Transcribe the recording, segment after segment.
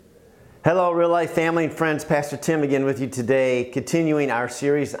Hello, real life family and friends. Pastor Tim again with you today, continuing our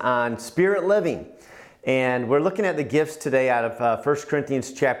series on spirit living. And we're looking at the gifts today out of 1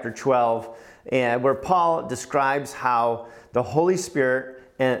 Corinthians chapter 12, and where Paul describes how the Holy Spirit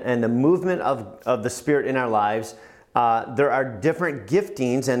and the movement of the Spirit in our lives, there are different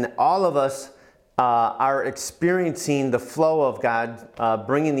giftings, and all of us are experiencing the flow of God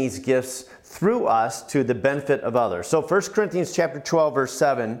bringing these gifts through us to the benefit of others. So 1 Corinthians chapter 12, verse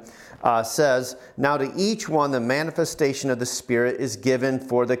 7 says, "Now to each one the manifestation of the Spirit is given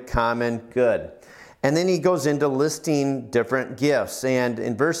for the common good." And then he goes into listing different gifts. And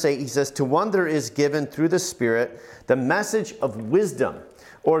in verse 8 he says, "To one there is given through the Spirit the message of wisdom,"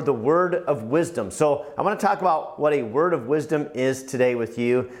 or the word of wisdom. So I want to talk about what a word of wisdom is today with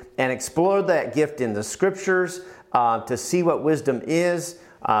you and explore that gift in the scriptures to see what wisdom is,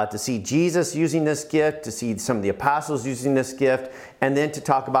 to see Jesus using this gift, to see some of the apostles using this gift, and then to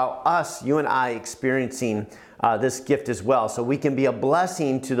talk about us, you and I, experiencing this gift as well, so we can be a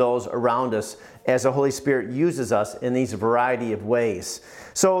blessing to those around us as the Holy Spirit uses us in these variety of ways.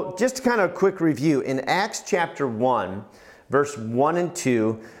 So just kind of a quick review. In Acts chapter 1, verse 1 and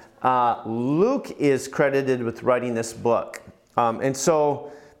 2, Luke is credited with writing this book. And so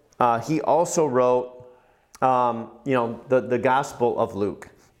he also wrote the Gospel of Luke.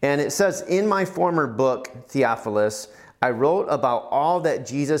 And it says, "In my former book, Theophilus, I wrote about all that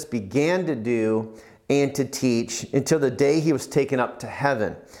Jesus began to do and to teach until the day he was taken up to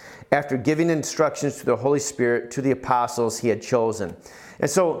heaven, after giving instructions to the Holy Spirit to the apostles he had chosen."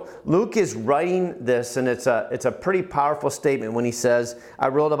 And so Luke is writing this, and it's a pretty powerful statement when he says, "I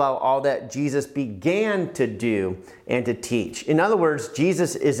wrote about all that Jesus began to do and to teach." In other words,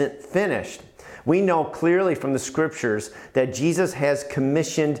 Jesus isn't finished. We know clearly from the scriptures that Jesus has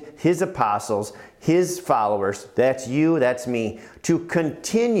commissioned his apostles, his followers, that's you, that's me, to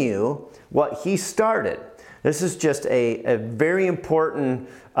continue what he started. This is just a very important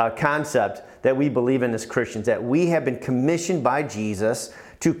concept that we believe in as Christians, that we have been commissioned by Jesus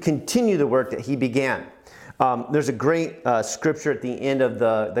to continue the work that he began. There's a great scripture at the end of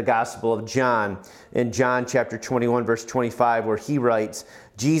the Gospel of John, in John chapter 21, verse 25, where he writes,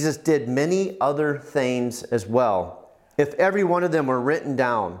 "Jesus did many other things as well. If every one of them were written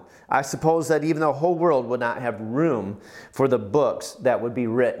down, I suppose that even the whole world would not have room for the books that would be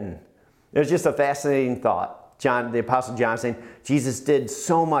written." It's just a fascinating thought. The Apostle John saying, Jesus did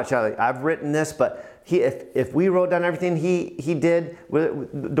so much. I've written this, but if we wrote down everything he did,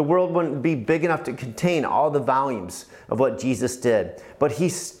 the world wouldn't be big enough to contain all the volumes of what Jesus did. But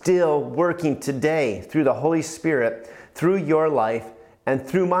he's still working today through the Holy Spirit, through your life, and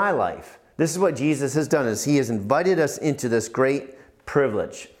through my life. This is what Jesus has done, is he has invited us into this great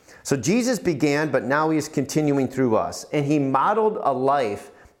privilege. So Jesus began, but now he is continuing through us. And he modeled a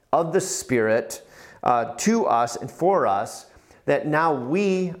life of the Spirit to us and for us, that now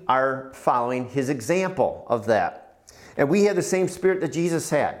we are following his example of that. And we have the same Spirit that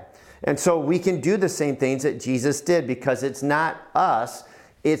Jesus had. And so we can do the same things that Jesus did, because it's not us,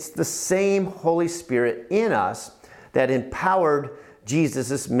 it's the same Holy Spirit in us that empowered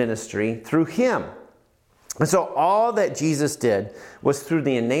Jesus' ministry through him. And so all that Jesus did was through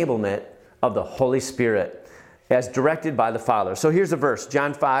the enablement of the Holy Spirit as directed by the Father. So here's a verse,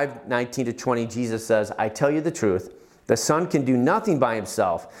 John 5:19-20, Jesus says, "I tell you the truth, the Son can do nothing by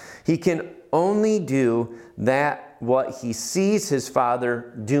himself. He can only do that what he sees his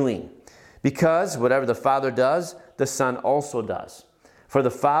Father doing. Because whatever the Father does, the Son also does. For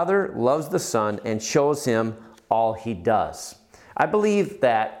the Father loves the Son and shows him all he does." I believe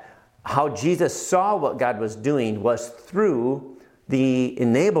that how Jesus saw what God was doing was through the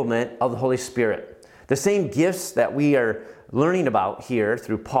enablement of the Holy Spirit. The same gifts that we are learning about here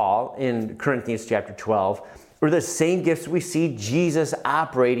through Paul in Corinthians chapter 12 are the same gifts we see Jesus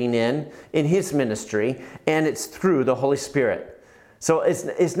operating in his ministry, and it's through the Holy Spirit. So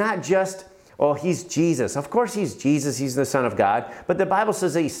it's not just, oh, he's Jesus. Of course he's Jesus, he's the Son of God, but the Bible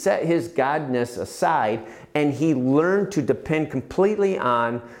says that he set his godness aside and he learned to depend completely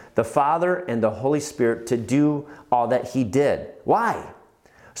on the Father and the Holy Spirit to do all that he did. Why?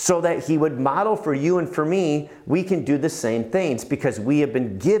 So that he would model for you and for me, we can do the same things because we have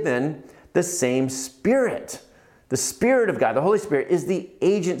been given the same Spirit. The Spirit of God, the Holy Spirit, is the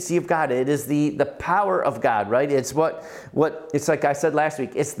agency of God. It is the power of God, right? It's what it's like I said last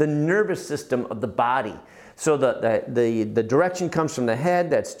week. It's the nervous system of the body. So the direction comes from the head.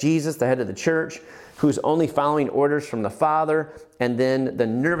 That's Jesus, the head of the church, who's only following orders from the Father. And then the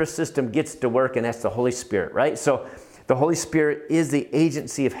nervous system gets to work, and that's the Holy Spirit, right? So the Holy Spirit is the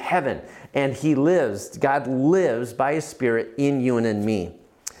agency of heaven, and he lives. God lives by his Spirit in you and in me.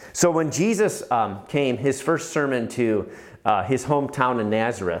 So when Jesus came, his first sermon to his hometown in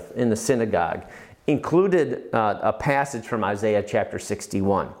Nazareth in the synagogue included a passage from Isaiah chapter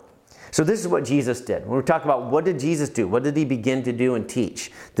 61. So this is what Jesus did. When we talk about what did Jesus do? What did he begin to do and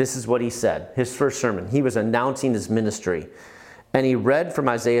teach? This is what he said. His first sermon. He was announcing his ministry. And he read from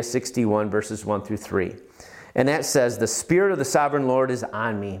Isaiah 61 verses 1 through 3. And that says, "The Spirit of the Sovereign Lord is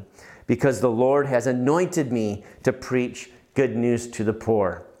on me, because the Lord has anointed me to preach good news to the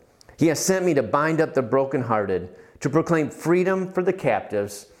poor. He has sent me to bind up the brokenhearted, to proclaim freedom for the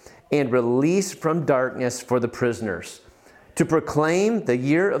captives, and release from darkness for the prisoners, to proclaim the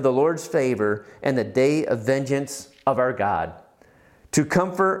year of the Lord's favor and the day of vengeance of our God, to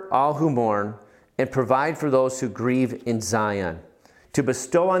comfort all who mourn and provide for those who grieve in Zion, to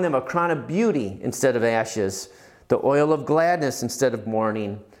bestow on them a crown of beauty instead of ashes, the oil of gladness instead of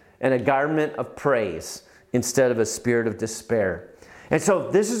mourning, and a garment of praise instead of a spirit of despair." And so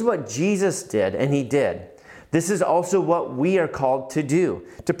this is what Jesus did, and he did. This is also what we are called to do,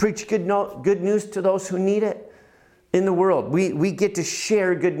 to preach good news to those who need it in the world. We get to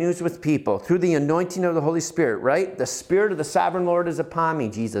share good news with people through the anointing of the Holy Spirit, right? The Spirit of the Sovereign Lord is upon me,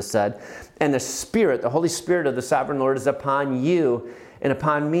 Jesus said. And the Holy Spirit of the Sovereign Lord is upon you and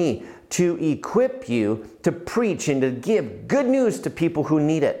upon me to equip you to preach and to give good news to people who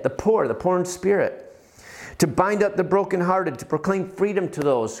need it, the poor in spirit. To bind up the brokenhearted, to proclaim freedom to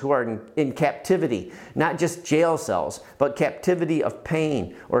those who are in captivity, not just jail cells, but captivity of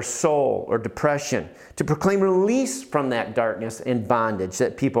pain or soul or depression. To proclaim release from that darkness and bondage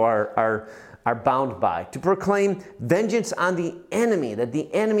that people are bound by. To proclaim vengeance on the enemy, that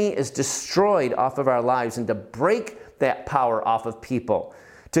the enemy is destroyed off of our lives, and to break that power off of people.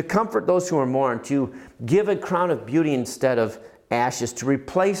 To comfort those who are mourning, to give a crown of beauty instead of ashes, to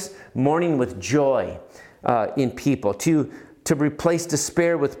replace mourning with joy in people, to replace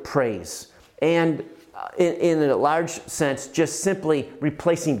despair with praise, and in a large sense, just simply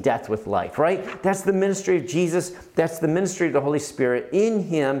replacing death with life, right? That's the ministry of Jesus. That's the ministry of the Holy Spirit in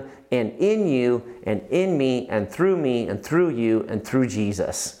him and in you and in me and through you and through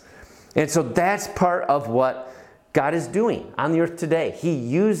Jesus. And so that's part of what God is doing on the earth today. He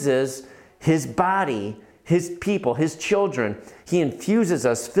uses his body, his people, his children. He infuses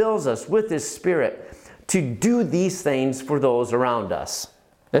us, fills us with his Spirit to do these things for those around us.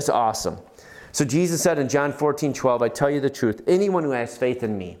 That's awesome. So Jesus said in John 14:12, "I tell you the truth, anyone who has faith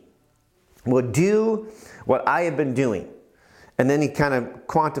in me will do what I have been doing." And then he kind of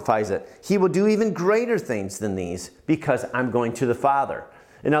quantifies it. "He will do even greater things than these because I'm going to the Father."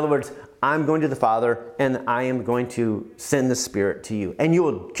 In other words, I'm going to the Father and I am going to send the Spirit to you. And you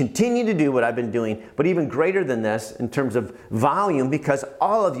will continue to do what I've been doing, but even greater than this in terms of volume, because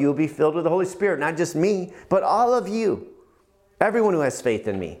all of you will be filled with the Holy Spirit. Not just me, but all of you. Everyone who has faith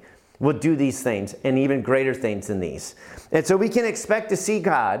in me will do these things and even greater things than these. And so we can expect to see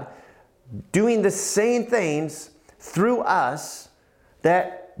God doing the same things through us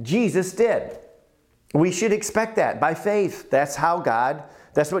that Jesus did. We should expect that by faith. That's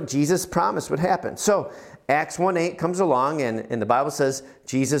what Jesus promised would happen. So Acts 1:8 comes along and the Bible says,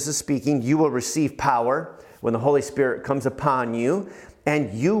 Jesus is speaking, "You will receive power when the Holy Spirit comes upon you,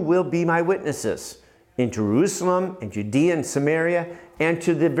 and you will be my witnesses in Jerusalem and Judea and Samaria and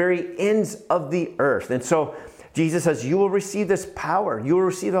to the very ends of the earth." And so Jesus says, you will receive this power. You will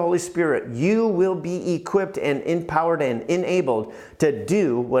receive the Holy Spirit. You will be equipped and empowered and enabled to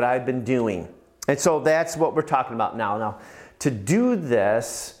do what I've been doing. And so that's what we're talking about now. Now, to do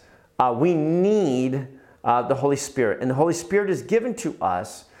this, we need the Holy Spirit. And the Holy Spirit is given to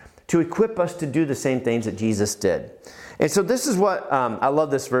us to equip us to do the same things that Jesus did. And so this is what, I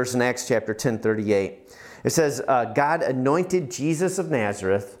love this verse in Acts chapter 10:38. It says, God anointed Jesus of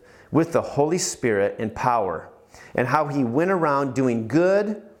Nazareth with the Holy Spirit and power, and how he went around doing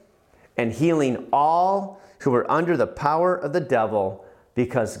good and healing all who were under the power of the devil,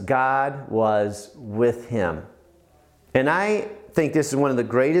 because God was with him. And I think this is one of the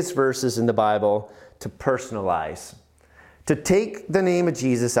greatest verses in the Bible to personalize. To take the name of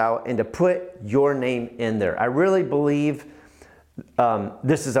Jesus out and to put your name in there. I really believe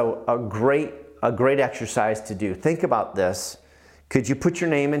this is a great exercise to do. Think about this. Could you put your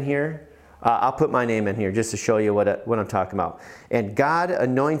name in here? I'll put my name in here just to show you what I'm talking about. And God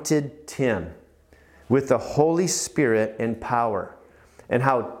anointed Tim with the Holy Spirit and power. And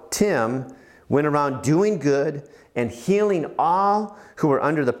how Tim went around doing good and healing all who were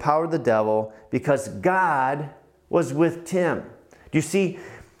under the power of the devil, because God was with Tim. Do you see?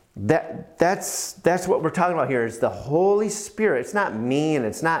 That's what we're talking about here. Is the Holy Spirit. It's not me and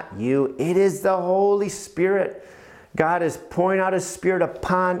it's not you. It is the Holy Spirit God is pouring out His Spirit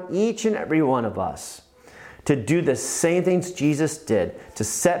upon each and every one of us to do the same things Jesus did, to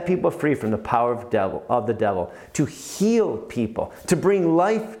set people free from the power of the devil, to heal people, to bring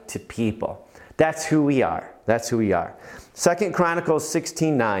life to people. That's who we are. That's who we are. 2 Chronicles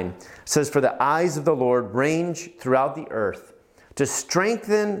 16:9 says, "For the eyes of the Lord range throughout the earth to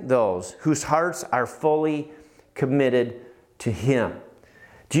strengthen those whose hearts are fully committed to Him."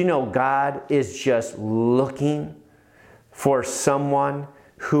 Do you know God is just looking for someone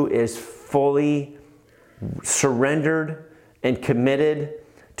who is fully surrendered and committed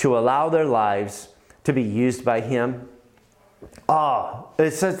to allow their lives to be used by Him?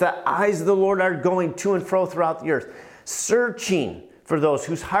 It says the eyes of the Lord are going to and fro throughout the earth, searching for those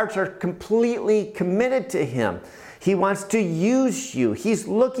whose hearts are completely committed to Him. He wants to use you. He's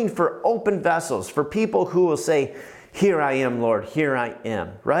looking for open vessels, for people who will say, "Here I am, Lord, here I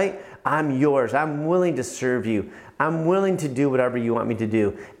am," right? "I'm yours. I'm willing to serve you. I'm willing to do whatever you want me to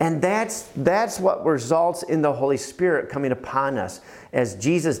do." And that's what results in the Holy Spirit coming upon us as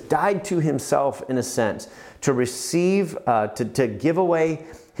Jesus died to Himself, in a sense, to receive, to give away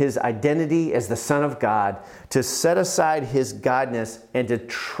His identity as the Son of God, to set aside His godness, and to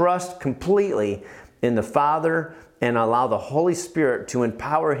trust completely in the Father and allow the Holy Spirit to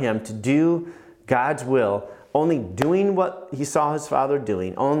empower Him to do God's will, only doing what He saw His Father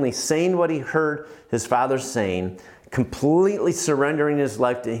doing, only saying what He heard His Father saying, completely surrendering His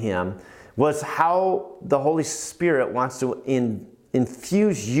life to Him, was how the Holy Spirit wants to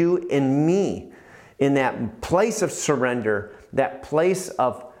infuse you and me in that place of surrender, that place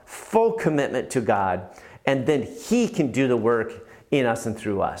of full commitment to God, and then He can do the work in us and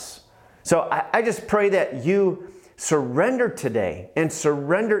through us. So I just pray that you surrender today and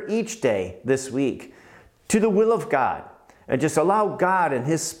surrender each day this week to the will of God, and just allow God and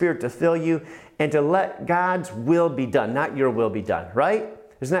His Spirit to fill you and to let God's will be done, not your will be done, right?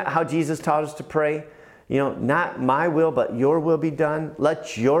 Isn't that how Jesus taught us to pray? You know, not my will, but your will be done.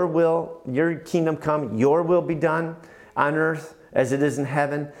 Let your will, your kingdom come, your will be done on earth as it is in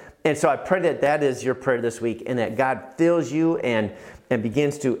heaven. And so I pray that that is your prayer this week, and that God fills you and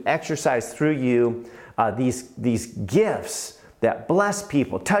begins to exercise through you these gifts that bless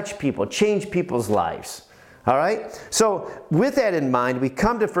people, touch people, change people's lives. All right? So with that in mind, we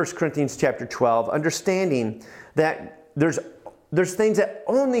come to 1 Corinthians chapter 12, understanding that there's things that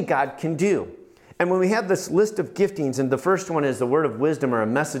only God can do. And when we have this list of giftings, and the first one is the word of wisdom or a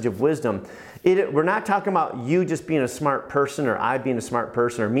message of wisdom, we're not talking about you just being a smart person, or I being a smart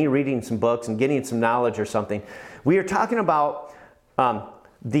person, or me reading some books and getting some knowledge or something. We are talking about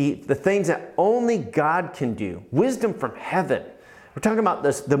the things that only God can do. Wisdom from heaven. We're talking about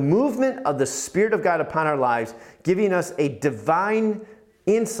the movement of the Spirit of God upon our lives, giving us a divine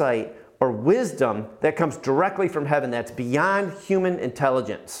insight or wisdom that comes directly from heaven, that's beyond human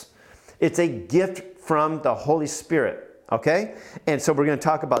intelligence. It's a gift from the Holy Spirit, okay? And so we're going to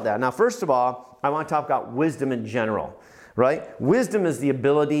talk about that. Now, first of all, I want to talk about wisdom in general, right? Wisdom is the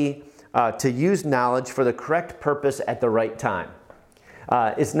ability to use knowledge for the correct purpose at the right time.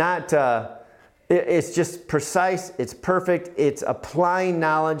 It's not... It's just precise, it's perfect, it's applying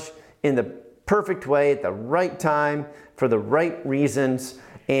knowledge in the perfect way at the right time for the right reasons,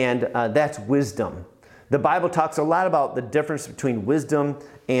 and that's wisdom. The Bible talks a lot about the difference between wisdom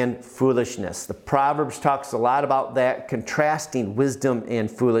and foolishness. The Proverbs talks a lot about that, contrasting wisdom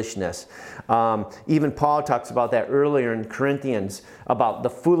and foolishness. Even Paul talks about that earlier in Corinthians, about the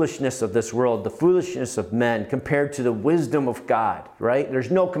foolishness of this world, the foolishness of men compared to the wisdom of God, right?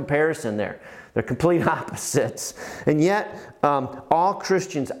 There's no comparison there. They're complete opposites. And yet, all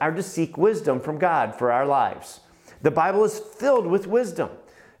Christians are to seek wisdom from God for our lives. The Bible is filled with wisdom.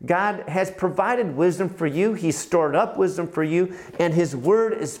 God has provided wisdom for you. He's stored up wisdom for you, and His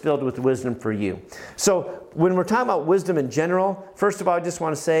Word is filled with wisdom for you. So when we're talking about wisdom in general, first of all, I just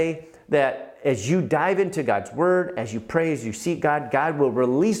want to say that as you dive into God's Word, as you pray, as you seek God, God will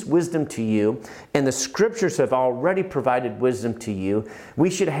release wisdom to you, and the Scriptures have already provided wisdom to you. We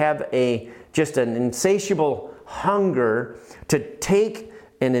should have just an insatiable hunger to take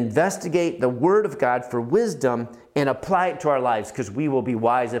and investigate the Word of God for wisdom and apply it to our lives, because we will be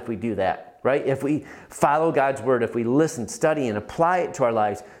wise if we do that, right? If we follow God's Word, if we listen, study, and apply it to our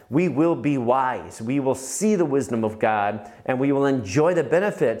lives, we will be wise. We will see the wisdom of God, and we will enjoy the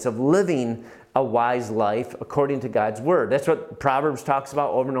benefits of living a wise life according to God's Word. That's what Proverbs talks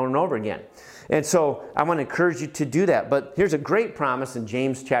about over and over and over again. And so I want to encourage you to do that. But here's a great promise in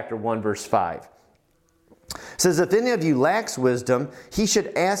James chapter 1, verse 5. It says, if any of you lacks wisdom, he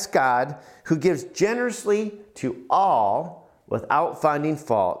should ask God, who gives generously to all without finding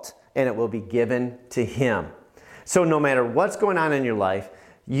fault, and it will be given to him. So no matter what's going on in your life,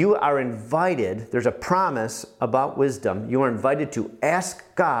 you are invited, there's a promise about wisdom. You are invited to ask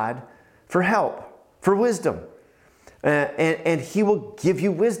God for help, for wisdom. And He will give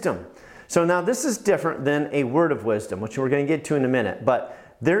you wisdom. So now this is different than a word of wisdom, which we're going to get to in a minute. But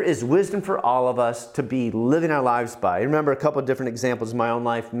there is wisdom for all of us to be living our lives by. I remember a couple of different examples in my own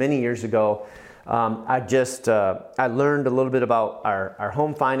life many years ago. I learned a little bit about our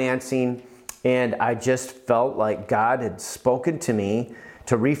home financing, and I just felt like God had spoken to me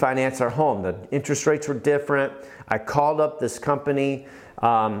to refinance our home. The interest rates were different. I called up this company,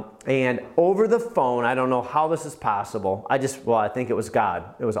 and over the phone, I don't know how this is possible. I think it was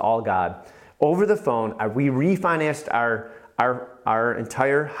God. It was all God. Over the phone, we refinanced our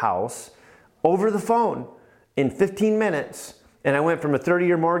entire house over the phone in 15 minutes. And I went from a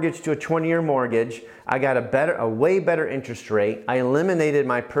 30-year mortgage to a 20-year mortgage. I got a way better interest rate. I eliminated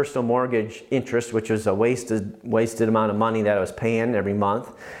my personal mortgage interest, which was a wasted amount of money that I was paying every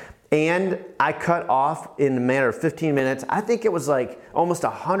month. And I cut off in a matter of 15 minutes, I think it was like almost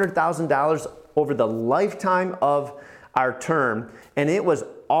 $100,000 over the lifetime of our term. And it was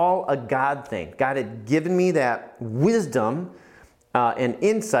all a God thing. God had given me that wisdom and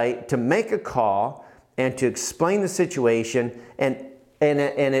insight to make a call and to explain the situation, and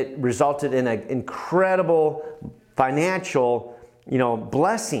it resulted in an incredible financial,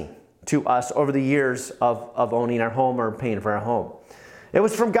 blessing to us over the years of owning our home or paying for our home. It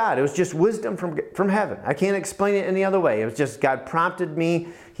was from God. It was just wisdom from heaven. I can't explain it any other way. It was just God prompted me.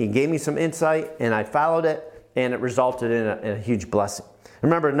 He gave me some insight, and I followed it, and it resulted in a huge blessing. I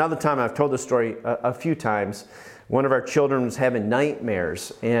remember another time, I've told this story a few times, one of our children was having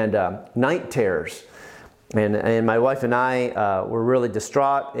nightmares and night terrors. And my wife and I were really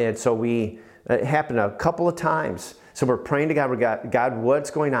distraught, and so it happened a couple of times. So we're praying to God,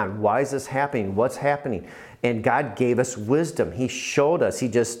 what's going on? Why is this happening? What's happening? And God gave us wisdom. He showed us. He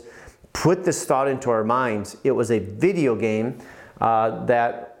just put this thought into our minds. It was a video game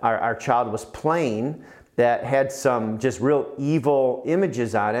that our child was playing that had some just real evil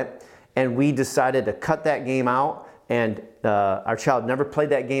images on it, and we decided to cut that game out. And our child never played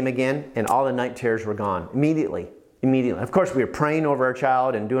that game again, and all the night terrors were gone immediately. Of course, we were praying over our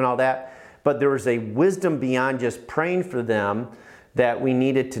child and doing all that, but there was a wisdom beyond just praying for them that we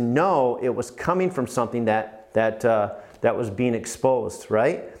needed to know it was coming from something that was being exposed,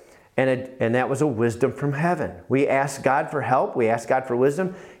 right? And that was a wisdom from heaven. We asked God for help. We asked God for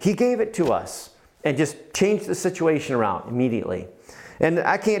wisdom. He gave it to us and just changed the situation around immediately. And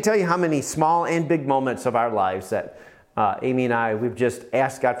I can't tell you how many small and big moments of our lives that Amy and I, we've just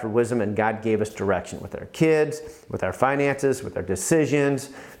asked God for wisdom, and God gave us direction with our kids, with our finances, with our decisions,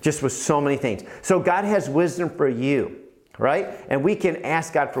 just with so many things. So God has wisdom for you, right? And we can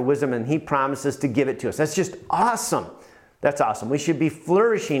ask God for wisdom, and He promises to give it to us. That's just awesome. That's awesome. We should be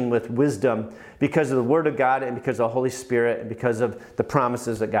flourishing with wisdom because of the Word of God and because of the Holy Spirit and because of the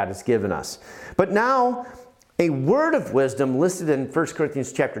promises that God has given us. But now, a word of wisdom listed in 1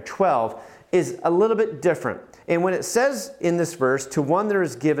 Corinthians chapter 12 is a little bit different. And when it says in this verse, to one there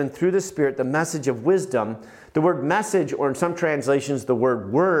is given through the Spirit the message of wisdom, the word message, or in some translations the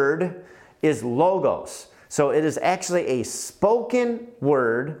word is logos. So it is actually a spoken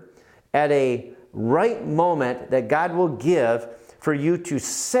word at a right moment that God will give for you to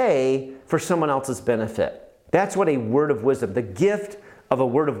say for someone else's benefit. That's what a word of wisdom, the gift of a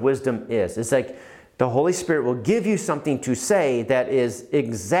word of wisdom is. It's like the Holy Spirit will give you something to say that is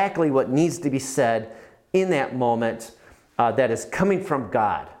exactly what needs to be said in that moment that is coming from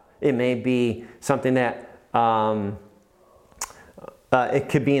God. It may be something that it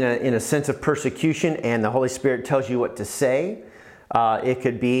could be in a sense of persecution, and the Holy Spirit tells you what to say. It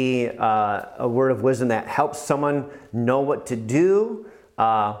could be a word of wisdom that helps someone know what to do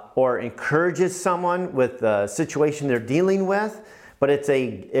or encourages someone with the situation they're dealing with. But it's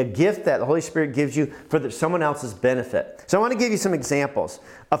a gift that the Holy Spirit gives you for someone else's benefit. So I want to give you some examples.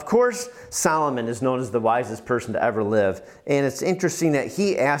 Of course, Solomon is known as the wisest person to ever live. And it's interesting that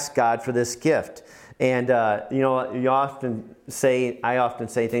he asked God for this gift. And, I often say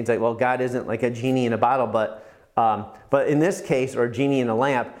things like, well, God isn't like a genie in a bottle, but in this case, or a genie in a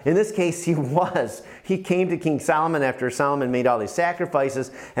lamp, in this case he was. He came to King Solomon after Solomon made all these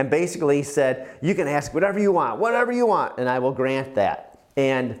sacrifices, and basically said, you can ask whatever you want, and I will grant that.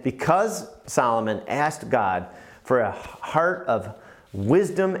 And because Solomon asked God for a heart of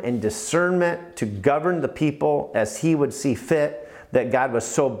wisdom and discernment to govern the people as he would see fit, that God was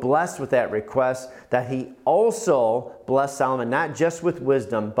so blessed with that request that He also blessed Solomon not just with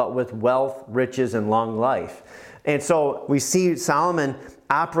wisdom, but with wealth, riches, and long life. And so we see Solomon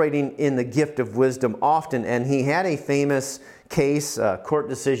operating in the gift of wisdom often. And he had a famous case, court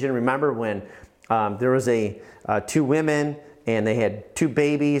decision. Remember when there was two women and they had two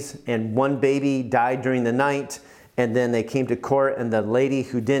babies, and one baby died during the night, and then they came to court, and the lady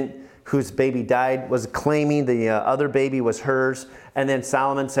whose baby died was claiming the other baby was hers. And then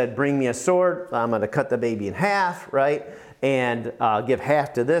Solomon said, bring me a sword. I'm going to cut the baby in half, right? And give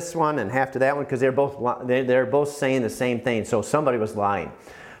half to this one and half to that one, because they're both saying the same thing. So somebody was lying.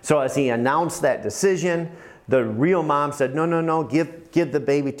 So as he announced that decision, the real mom said, no, give the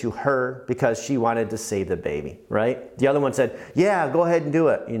baby to her, because she wanted to save the baby, right? The other one said, yeah, go ahead and do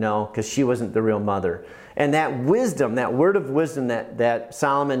it, because she wasn't the real mother. And that wisdom, that word of wisdom that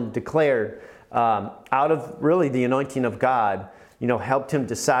Solomon declared out of really the anointing of God, helped him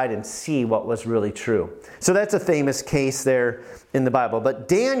decide and see what was really true. So that's a famous case there in the Bible. But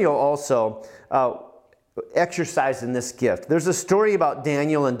Daniel also exercised in this gift. There's a story about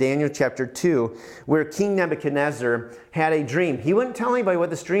Daniel in Daniel chapter 2 where King Nebuchadnezzar had a dream. He wouldn't tell anybody what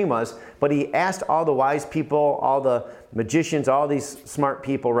this dream was, but he asked all the wise people, all the magicians, all these smart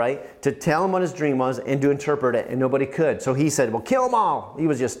people, right, to tell him what his dream was and to interpret it, and nobody could. So he said, well, kill them all. He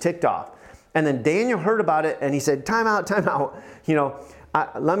was just ticked off. And then Daniel heard about it, and he said, time out.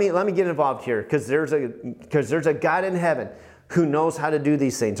 Let me get involved here, because there's a God in heaven who knows how to do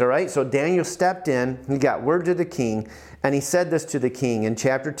these things, all right? So Daniel stepped in, he got word to the king, and he said this to the king in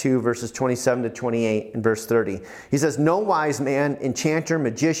chapter 2, verses 27 to 28 and verse 30. He says, no wise man, enchanter,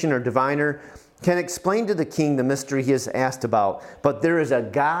 magician, or diviner can explain to the king the mystery he has asked about, but there is a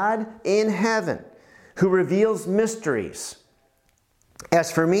God in heaven who reveals mysteries. As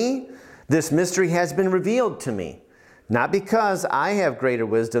for me, this mystery has been revealed to me, not because I have greater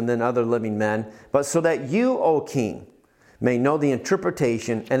wisdom than other living men, but so that you, O king, may know the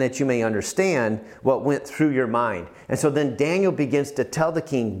interpretation, and that you may understand what went through your mind. And so then Daniel begins to tell the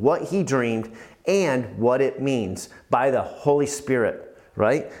king what he dreamed and what it means by the Holy Spirit,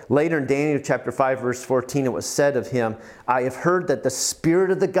 right? Later in Daniel chapter 5, verse 14, it was said of him, I have heard that the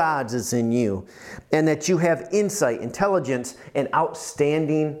spirit of the gods is in you, and that you have insight, intelligence, and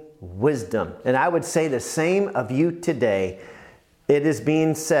outstanding wisdom. And I would say the same of you today. It is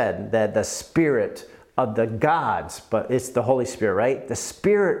being said that the spirit of the gods, but it's the Holy Spirit, right? The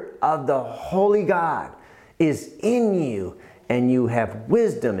Spirit of the Holy God is in you, and you have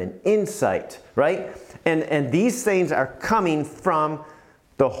wisdom and insight, right? And these things are coming from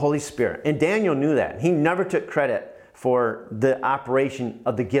the Holy Spirit. And Daniel knew that. He never took credit for the operation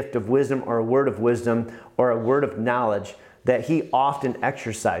of the gift of wisdom or a word of wisdom or a word of knowledge that he often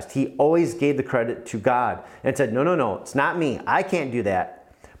exercised. He always gave the credit to God and said, no, it's not me. I can't do that.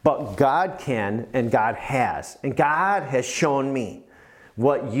 But God can, and God has. And God has shown me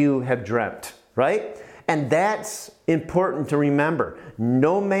what you have dreamt, right? And that's important to remember.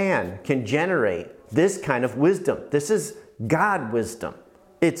 No man can generate this kind of wisdom. This is God wisdom.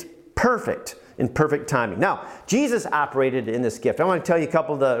 It's perfect, in perfect timing. Now, Jesus operated in this gift. I want to tell you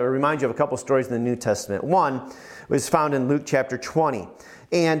remind you of a couple stories in the New Testament. One was found in Luke chapter 20.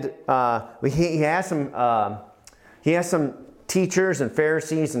 And he has some teachers and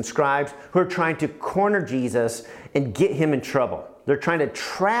Pharisees and scribes who are trying to corner Jesus and get him in trouble. They're trying to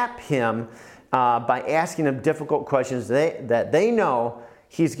trap him by asking him difficult questions that they know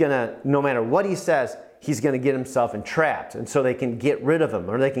he's going to, no matter what he says, he's going to get himself entrapped. And so they can get rid of him,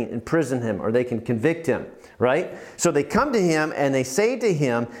 or they can imprison him, or they can convict him, right? So they come to him and they say to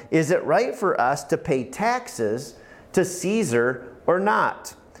him, is it right for us to pay taxes to Caesar or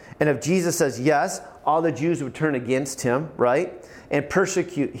not? And if Jesus says yes, all the Jews would turn against him, right? And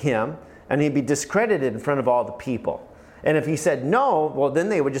persecute him, and he'd be discredited in front of all the people. And if he said no, well, then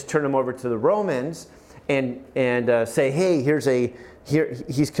they would just turn him over to the Romans and say, hey,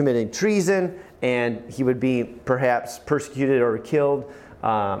 he's committing treason, and he would be perhaps persecuted or killed,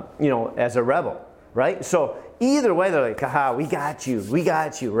 as a rebel, right? So either way, they're like, aha, we got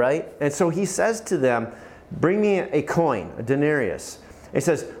you, right? And so he says to them, bring me a coin, a denarius. He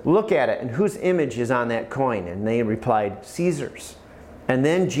says, look at it, and whose image is on that coin? And they replied, Caesar's. And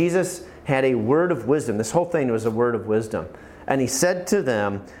then Jesus had a word of wisdom. This whole thing was a word of wisdom. And he said to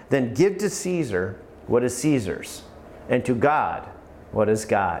them, then give to Caesar what is Caesar's, and to God what is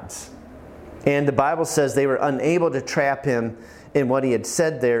God's. And the Bible says they were unable to trap him in what he had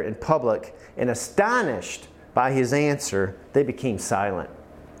said there in public, and astonished by his answer, they became silent.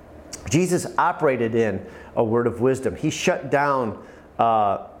 Jesus operated in a word of wisdom. He shut down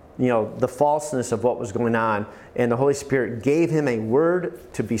the falseness of what was going on, and the Holy Spirit gave him a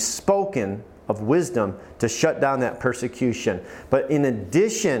word to be spoken of wisdom to shut down that persecution. But in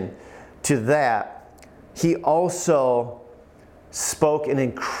addition to that, he also spoke an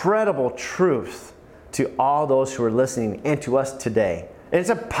incredible truth to all those who are listening and to us today. And it's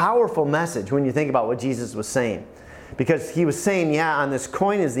a powerful message when you think about what Jesus was saying. Because he was saying, yeah, on this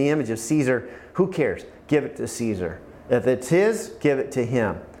coin is the image of Caesar. Who cares? Give it to Caesar. If it's his, give it to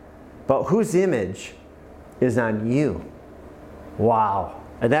him. But whose image is on you? Wow.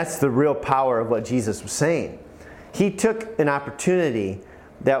 And that's the real power of what Jesus was saying. He took an opportunity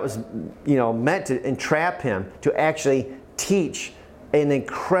that was, meant to entrap him to actually teach an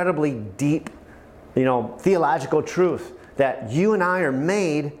incredibly deep, theological truth that you and I are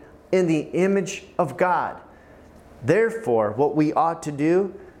made in the image of God. Therefore, what we ought to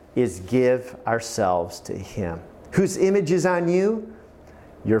do is give ourselves to him. Whose image is on you?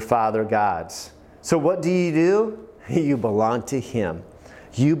 Your Father God's. So what do? You belong to him.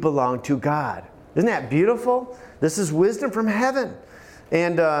 You belong to God. Isn't that beautiful? This is wisdom from heaven.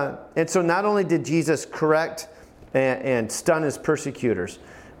 And so not only did Jesus correct and stun his persecutors,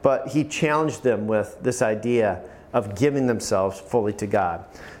 but he challenged them with this idea of giving themselves fully to God.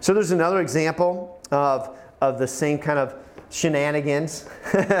 So there's another example of the same kind of shenanigans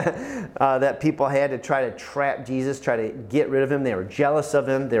that people had to try to trap Jesus, try to get rid of him. They were jealous of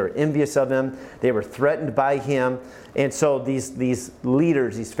him. They were envious of him. They were threatened by him. And so these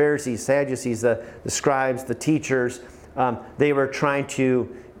leaders, these Pharisees, Sadducees, the scribes, the teachers, they were trying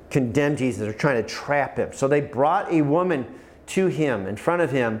to condemn Jesus. They're trying to trap him. So they brought a woman to him, in front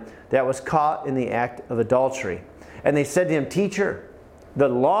of him, that was caught in the act of adultery. And they said to him, "Teacher, the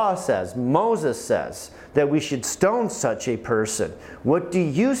law says, Moses says, that we should stone such a person. What do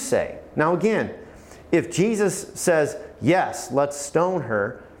you say?" Now again, if Jesus says, yes, let's stone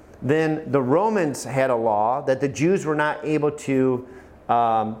her, then the Romans had a law that the Jews were not able to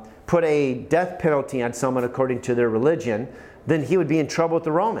put a death penalty on someone according to their religion. Then he would be in trouble with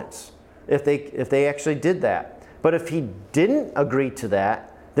the Romans if they actually did that. But if he didn't agree to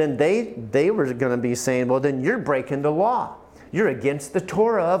that, then they were going to be saying, well, then you're breaking the law. You're against the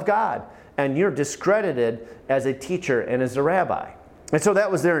Torah of God, and you're discredited as a teacher and as a rabbi. And so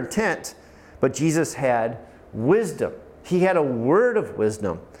that was their intent. But Jesus had wisdom. He had a word of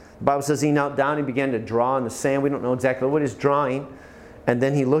wisdom. The Bible says he knelt down and began to draw in the sand. We don't know exactly what he's drawing. And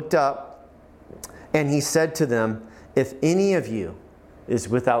then he looked up and he said to them, "If any of you is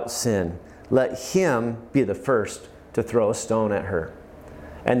without sin, let him be the first to throw a stone at her."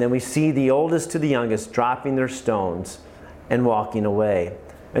 And then we see the oldest to the youngest dropping their stones and walking away.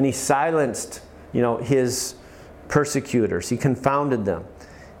 And he silenced, his persecutors. He confounded them.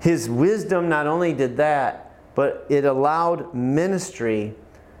 His wisdom not only did that, but it allowed ministry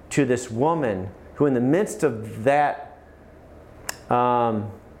to this woman who, in the midst of that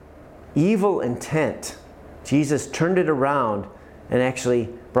evil intent, Jesus turned it around and actually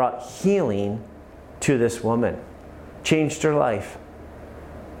brought healing to this woman. Changed her life.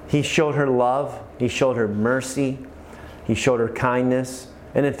 He showed her love. He showed her mercy. He showed her kindness.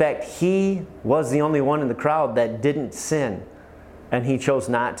 And in fact, he was the only one in the crowd that didn't sin. And he chose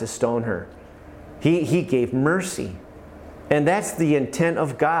not to stone her. He gave mercy. And that's the intent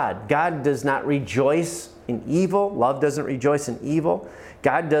of God. God does not rejoice in evil. Love doesn't rejoice in evil.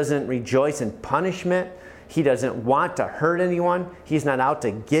 God doesn't rejoice in punishment. He doesn't want to hurt anyone. He's not out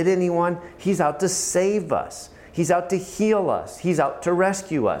to get anyone. He's out to save us. He's out to heal us. He's out to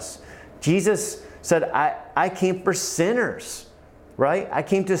rescue us. Jesus said, I came for sinners, right? I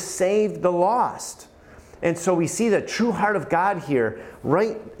came to save the lost. And so we see the true heart of God here,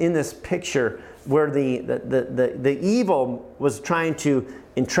 right in this picture where the evil was trying to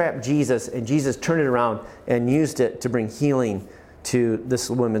entrap Jesus, and Jesus turned it around and used it to bring healing to this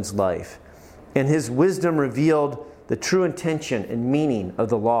woman's life. And his wisdom revealed the true intention and meaning of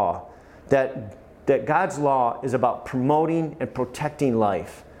the law, that God's law is about promoting and protecting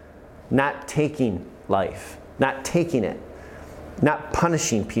life, not taking life, not taking it, not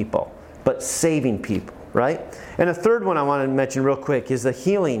punishing people, but saving people, right? And a third one I want to mention real quick is the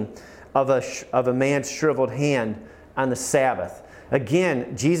healing of a man's shriveled hand on the Sabbath.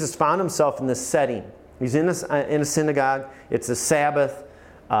 Again, Jesus found himself in this setting. He's in a synagogue. It's a Sabbath.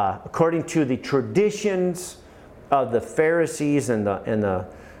 According to the traditions of the Pharisees and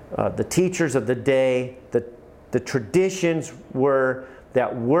the teachers of the day, the traditions were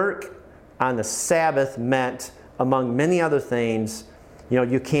that work on the Sabbath meant, among many other things,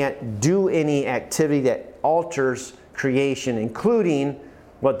 you can't do any activity that alters creation, including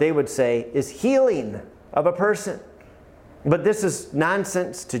what they would say is healing of a person. But this is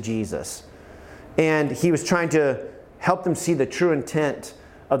nonsense to Jesus. And he was trying to help them see the true intent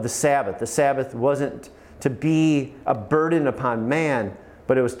of the Sabbath. The Sabbath wasn't to be a burden upon man,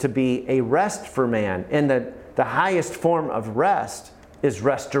 but it was to be a rest for man. And the highest form of rest is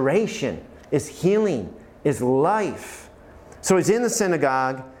restoration, is healing, is life. So he's in the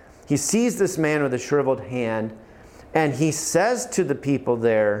synagogue. He sees this man with a shriveled hand, and he says to the people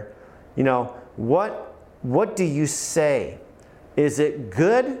there, what do you say? Is it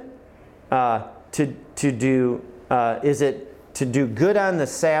good to do? Is it to do good on the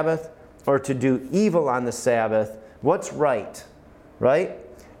Sabbath or to do evil on the Sabbath? What's right? Right?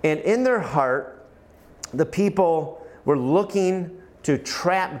 And in their heart, the people were looking to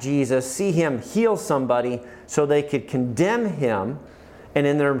trap Jesus, see him heal somebody so they could condemn him. And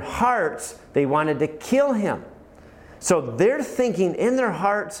in their hearts, they wanted to kill him. So they're thinking in their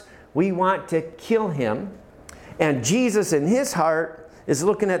hearts, we want to kill him. And Jesus in his heart is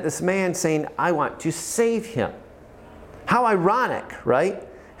looking at this man saying, I want to save him. How ironic, right?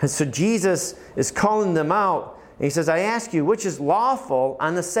 And so Jesus is calling them out. And he says, I ask you, which is lawful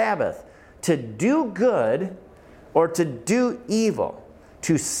on the Sabbath? To do good or to do evil?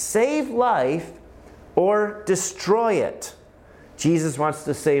 To save life or destroy it? Jesus wants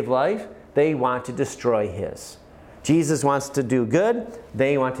to save life. They want to destroy his. Jesus wants to do good.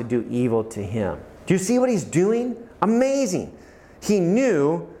 They want to do evil to him. Do you see what he's doing? Amazing. He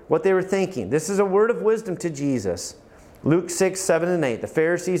knew what they were thinking. This is a word of wisdom to Jesus. Luke 6, 7, and 8. The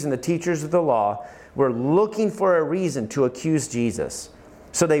Pharisees and the teachers of the law were looking for a reason to accuse Jesus.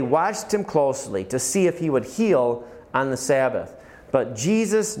 So they watched him closely to see if he would heal on the Sabbath. But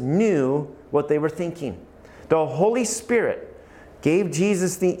Jesus knew what they were thinking. The Holy Spirit gave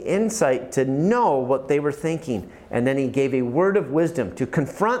Jesus the insight to know what they were thinking. And then he gave a word of wisdom to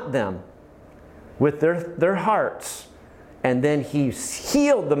confront them with their hearts. And then he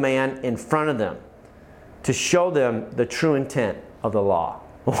healed the man in front of them to show them the true intent of the law.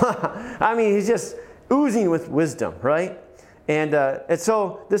 I mean, he's just oozing with wisdom, right? And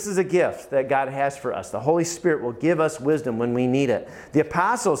so this is a gift that God has for us. The Holy Spirit will give us wisdom when we need it. The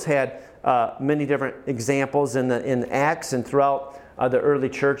apostles had many different examples in Acts and throughout the early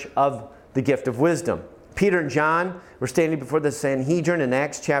church of the gift of wisdom. Peter and John were standing before the Sanhedrin in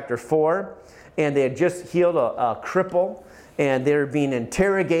Acts chapter 4, and they had just healed a cripple, and they were being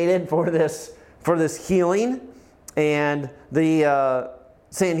interrogated for this healing. And the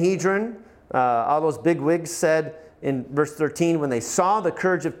Sanhedrin, all those bigwigs, said in verse 13, when they saw the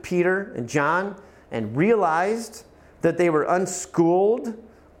courage of Peter and John and realized that they were unschooled,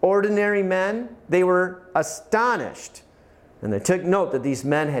 ordinary men, they were astonished. And they took note that these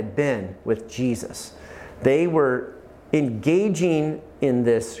men had been with Jesus. They were engaging in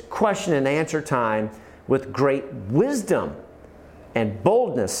this question and answer time with great wisdom and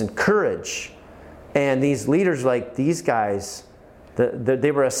boldness and courage. And these leaders, like these guys,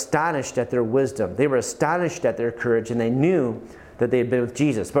 they were astonished at their wisdom. They were astonished at their courage, and they knew that they had been with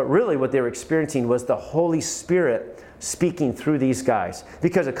Jesus. But really what they were experiencing was the Holy Spirit speaking through these guys.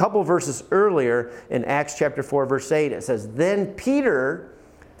 Because a couple verses earlier in Acts chapter 4, verse 8, it says, Then Peter,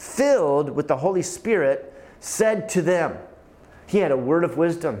 filled with the Holy Spirit, said to them. He had a word of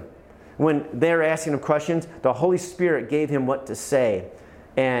wisdom. When they were asking him questions, the Holy Spirit gave him what to say.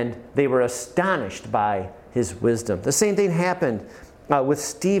 And they were astonished by his wisdom. The same thing happened with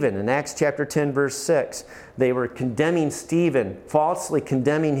Stephen in Acts chapter 10, verse 6. They were condemning Stephen, falsely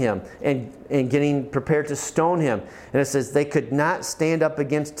condemning him, and getting prepared to stone him. And it says they could not stand up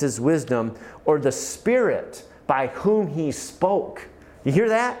against his wisdom or the Spirit by whom he spoke. You hear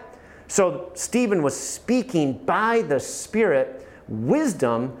that? So Stephen was speaking by the Spirit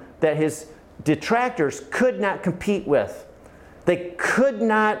wisdom that his detractors could not compete with. They could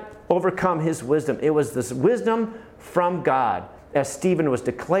not overcome his wisdom. It was this wisdom from God, as Stephen was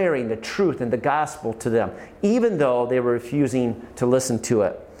declaring the truth and the gospel to them, even though they were refusing to listen to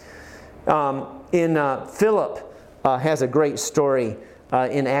it. Philip has a great story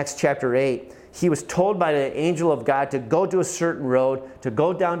in Acts chapter 8. He was told by the angel of God to go to a certain road, to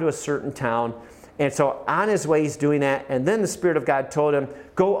go down to a certain town. And so on his way, he's doing that. And then the Spirit of God told him,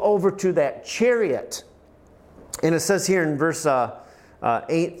 go over to that chariot. And it says here in verse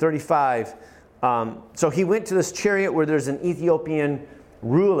 8:35, so he went to this chariot where there's an Ethiopian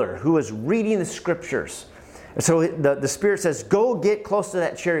ruler who was reading the scriptures. And so the Spirit says, go get close to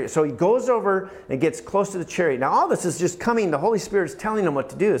that chariot. So he goes over and gets close to the chariot. Now all this is just coming. The Holy Spirit's telling him what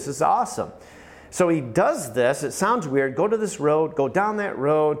to do. This is awesome. So he does this. It sounds weird. Go to this road. Go down that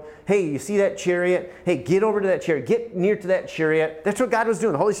road. Hey, you see that chariot? Hey, get over to that chariot. Get near to that chariot. That's what God was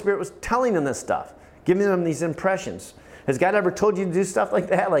doing. The Holy Spirit was telling him this stuff, giving them these impressions. Has God ever told you to do stuff like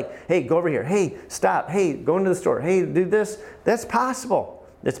that? Like, hey, go over here. Hey, stop. Hey, go into the store. Hey, do this. That's possible.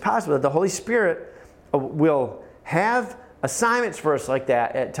 It's possible that the Holy Spirit will have assignments for us like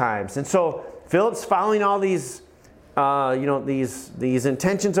that at times. And so Philip's following all these these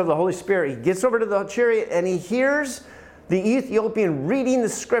intentions of the Holy Spirit. He gets over to the chariot and he hears the Ethiopian reading the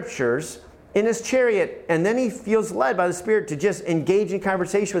scriptures in his chariot, and then he feels led by the Spirit to just engage in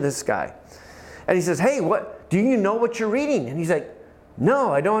conversation with this guy. And he says, hey, do you know what you're reading? And he's like,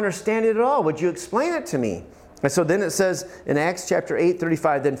 no, I don't understand it at all. Would you explain it to me? And so then it says in Acts chapter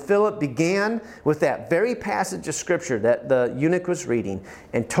 8:35, then Philip began with that very passage of scripture that the eunuch was reading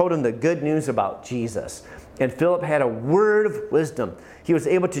and told him the good news about Jesus. And Philip had a word of wisdom. He was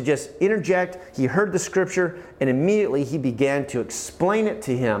able to just interject. He heard the scripture, and immediately he began to explain it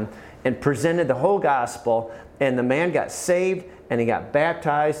to him and presented the whole gospel. And the man got saved, and he got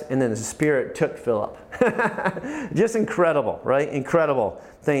baptized, and then the Spirit took Philip. Just incredible, right? Incredible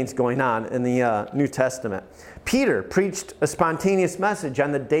things going on in the New Testament. Peter preached a spontaneous message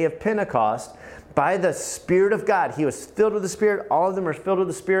on the day of Pentecost by the Spirit of God. He was filled with the Spirit. All of them were filled with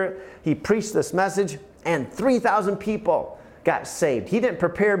the Spirit. He preached this message, and 3,000 people got saved. He didn't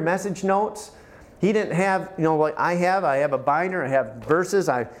prepare message notes. He didn't have, like I have a binder, I have verses,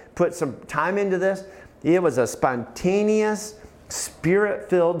 I put some time into this. It was a spontaneous,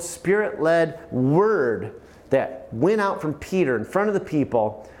 Spirit-filled, Spirit-led word that went out from Peter in front of the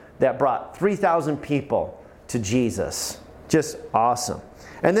people that brought 3,000 people to Jesus. Just awesome.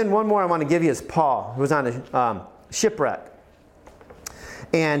 And then one more I want to give you is Paul, who was on a shipwreck.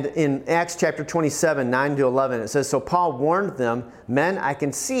 And in Acts chapter 27, 9-11, it says, so Paul warned them, men, I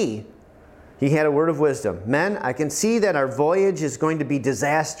can see. He had a word of wisdom. Men, I can see that our voyage is going to be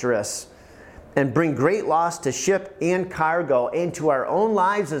disastrous and bring great loss to ship and cargo and to our own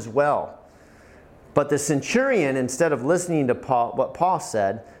lives as well. But the centurion, instead of listening to what Paul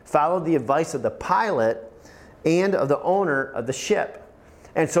said, followed the advice of the pilot and of the owner of the ship.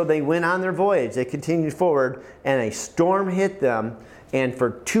 And so they went on their voyage. They continued forward, and a storm hit them. And for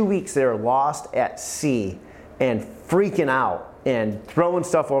 2 weeks, they were lost at sea and freaking out and throwing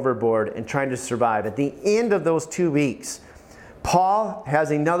stuff overboard and trying to survive. At the end of those 2 weeks, Paul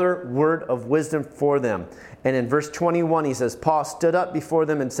has another word of wisdom for them. And in verse 21, he says, Paul stood up before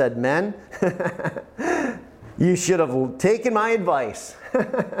them and said, men, you should have taken my advice.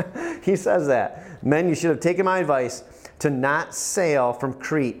 He says that. Men, you should have taken my advice to not sail from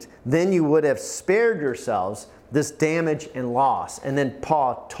Crete. Then you would have spared yourselves this damage and loss. And then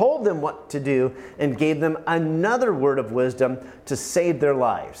Paul told them what to do and gave them another word of wisdom to save their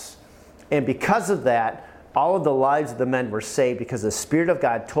lives. And because of that, all of the lives of the men were saved because the Spirit of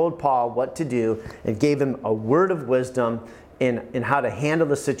God told Paul what to do and gave him a word of wisdom in how to handle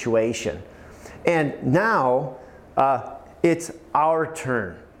the situation. And now it's our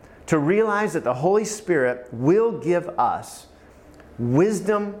turn to realize that the Holy Spirit will give us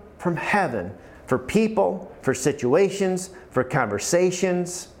wisdom from heaven for people, for situations, for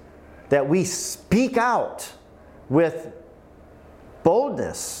conversations, that we speak out with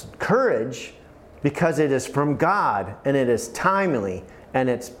boldness, courage, because it is from God and it is timely and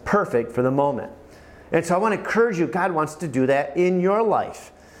it's perfect for the moment. And so I want to encourage you, God wants to do that in your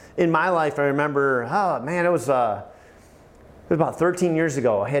life. In my life, I remember, it was about 13 years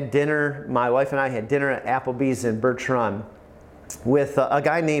ago. I had dinner, my wife and I had dinner at Applebee's in Birch Run with a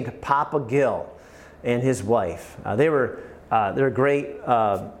guy named Papa Gill and his wife. They were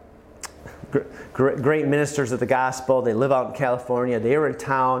great ministers of the gospel. They live out in California. They were in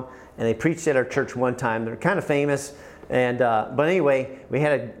town, and they preached at our church one time. They're kind of famous. But anyway, we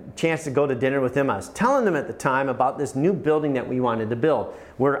had a chance to go to dinner with them. I was telling them at the time about this new building that we wanted to build,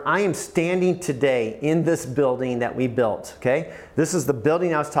 where I am standing today in this building that we built. Okay, this is the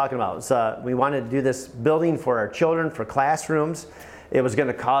building I was talking about. We wanted to do this building for our children, for classrooms. It was going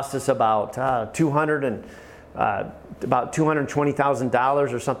to cost us about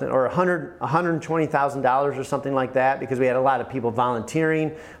 $220,000 or something, or $120,000 or something like that, because we had a lot of people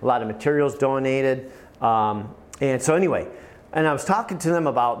volunteering, a lot of materials donated. And so anyway, and I was talking to them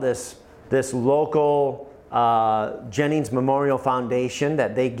about this local Jennings Memorial Foundation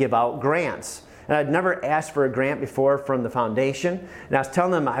that they give out grants. And I'd never asked for a grant before from the foundation. And I was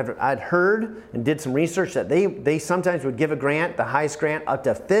telling them I'd heard and did some research that they sometimes would give a grant, the highest grant, up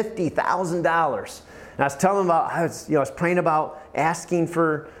to $50,000. And I was telling them about, I was praying about asking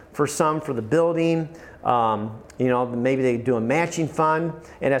for some for the building. Maybe they do a matching fund.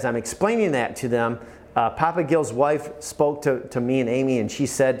 And as I'm explaining that to them, Papa Gill's wife spoke to me and Amy, and she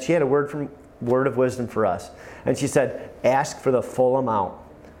said she had a word of wisdom for us. And she said, ask for the full amount.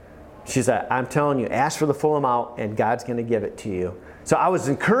 She said, I'm telling you, ask for the full amount, and God's going to give it to you. So I was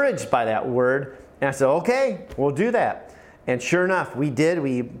encouraged by that word, and I said, okay, we'll do that. And sure enough, we did.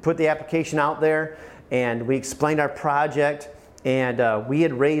 We put the application out there, and we explained our project, and we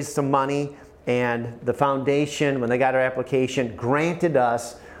had raised some money, and the foundation, when they got our application, granted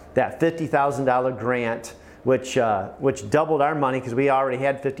us that $50,000 grant, which doubled our money because we already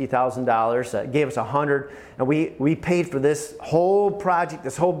had $50,000. Gave us $100,000, and we paid for this whole project,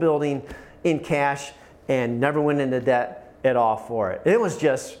 this whole building, in cash, and never went into debt at all for it. It was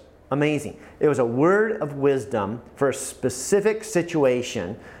just amazing. It was a word of wisdom for a specific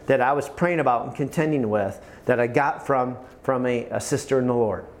situation that I was praying about and contending with that I got from a sister in the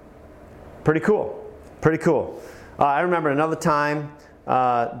Lord. Pretty cool. Pretty cool. I remember another time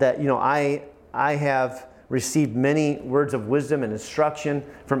that I have received many words of wisdom and instruction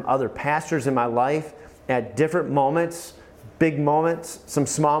from other pastors in my life at different moments, big moments, some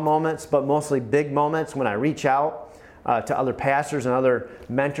small moments, but mostly big moments when I reach out to other pastors and other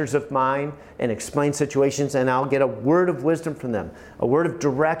mentors of mine and explain situations, and I'll get a word of wisdom from them, a word of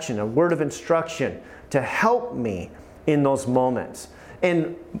direction, a word of instruction to help me in those moments.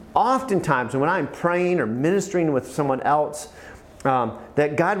 And oftentimes when I'm praying or ministering with someone else,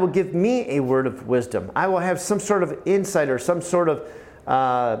 that God will give me a word of wisdom. I will have some sort of insight or some sort of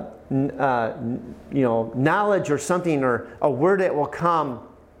knowledge or something, or a word that will come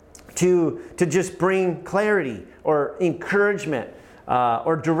to just bring clarity or encouragement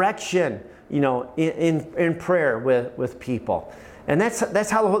or direction, in prayer with people. And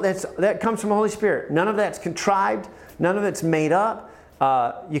that comes from the Holy Spirit. None of that's contrived. None of it's made up.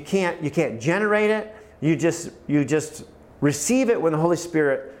 You can't generate it. You just receive it when the Holy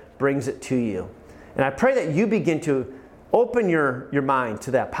Spirit brings it to you. And I pray that you begin to open your mind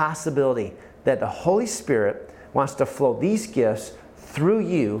to that possibility that the Holy Spirit wants to flow these gifts through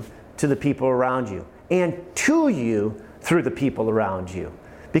you to the people around you, and to you through the people around you.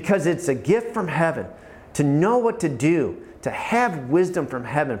 Because it's a gift from heaven to know what to do, to have wisdom from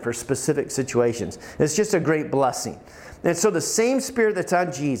heaven for specific situations. It's just a great blessing. And so the same Spirit that's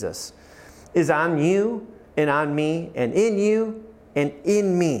on Jesus is on you and on me and in you and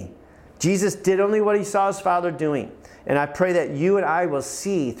in me. Jesus did only what he saw his Father doing. And I pray that you and I will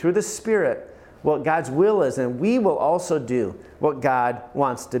see through the Spirit what God's will is, and we will also do what God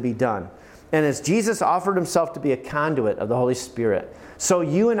wants to be done. And as Jesus offered himself to be a conduit of the Holy Spirit, so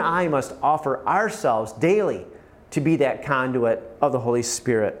you and I must offer ourselves daily to be that conduit of the Holy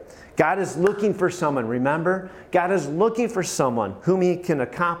Spirit. God is looking for someone, remember? God is looking for someone whom he can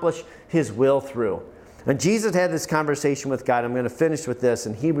accomplish his will through. And Jesus had this conversation with God. I'm going to finish with this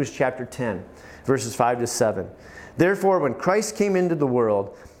in Hebrews chapter 10, verses 5 to 7. Therefore, when Christ came into the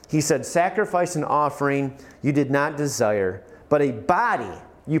world, he said, "Sacrifice and offering you did not desire, but a body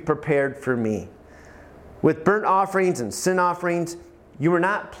you prepared for me. With burnt offerings and sin offerings you were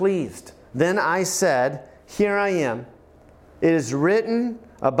not pleased. Then I said, here I am. It is written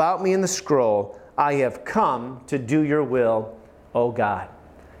about me in the scroll, I have come to do your will, O God."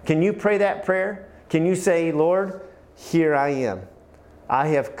 Can you pray that prayer? Can you say, Lord, here I am. I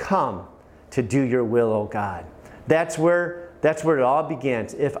have come to do your will, O God. That's where it all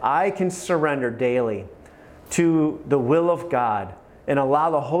begins. If I can surrender daily to the will of God and allow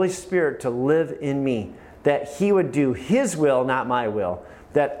the Holy Spirit to live in me, that he would do his will, not my will,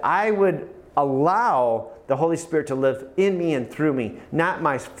 that I would allow the Holy Spirit to live in me and through me, not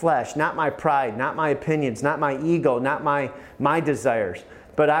my flesh, not my pride, not my opinions, not my ego, not my desires,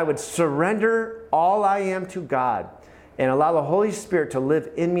 but I would surrender all I am to God and allow the Holy Spirit to live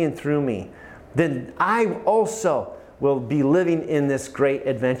in me and through me, then I also will be living in this great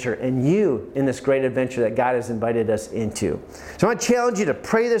adventure, and you in this great adventure that God has invited us into. So I want to challenge you to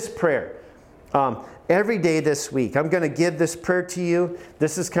pray this prayer every day this week. I'm going to give this prayer to you.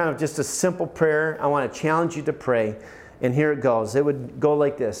 This is kind of just a simple prayer I want to challenge you to pray, and here it goes. It would go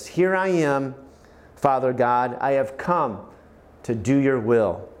like this. Here I am, Father God. I have come to do your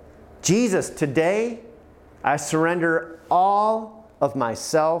will. Jesus, today I surrender all of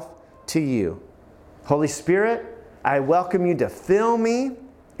myself to you. Holy Spirit, I welcome you to fill me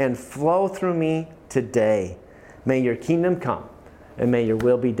and flow through me today. May your kingdom come and may your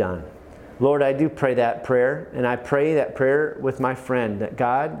will be done. Lord, I do pray that prayer, and I pray that prayer with my friend, that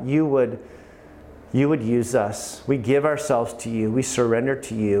God, you would use us. We give ourselves to you. We surrender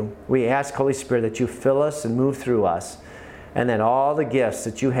to you. We ask, Holy Spirit, that you fill us and move through us, and that all the gifts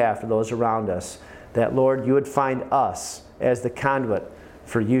that you have for those around us, that, Lord, you would find us as the conduit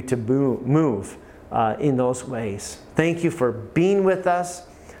for you to move in those ways. Thank you for being with us.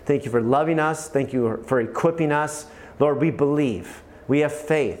 Thank you for loving us. Thank you for equipping us. Lord, we believe. We have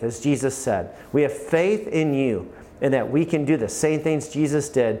faith, as Jesus said. We have faith in you, and that we can do the same things Jesus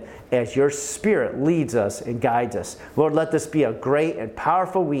did as your Spirit leads us and guides us. Lord, let this be a great and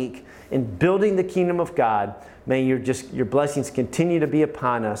powerful week in building the kingdom of God. May your blessings continue to be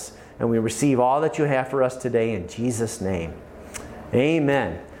upon us, and we receive all that you have for us today in Jesus' name.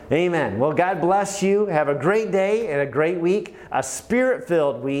 Amen. Amen. Well, God bless you. Have a great day and a great week, a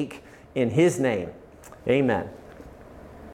Spirit-filled week in His name. Amen.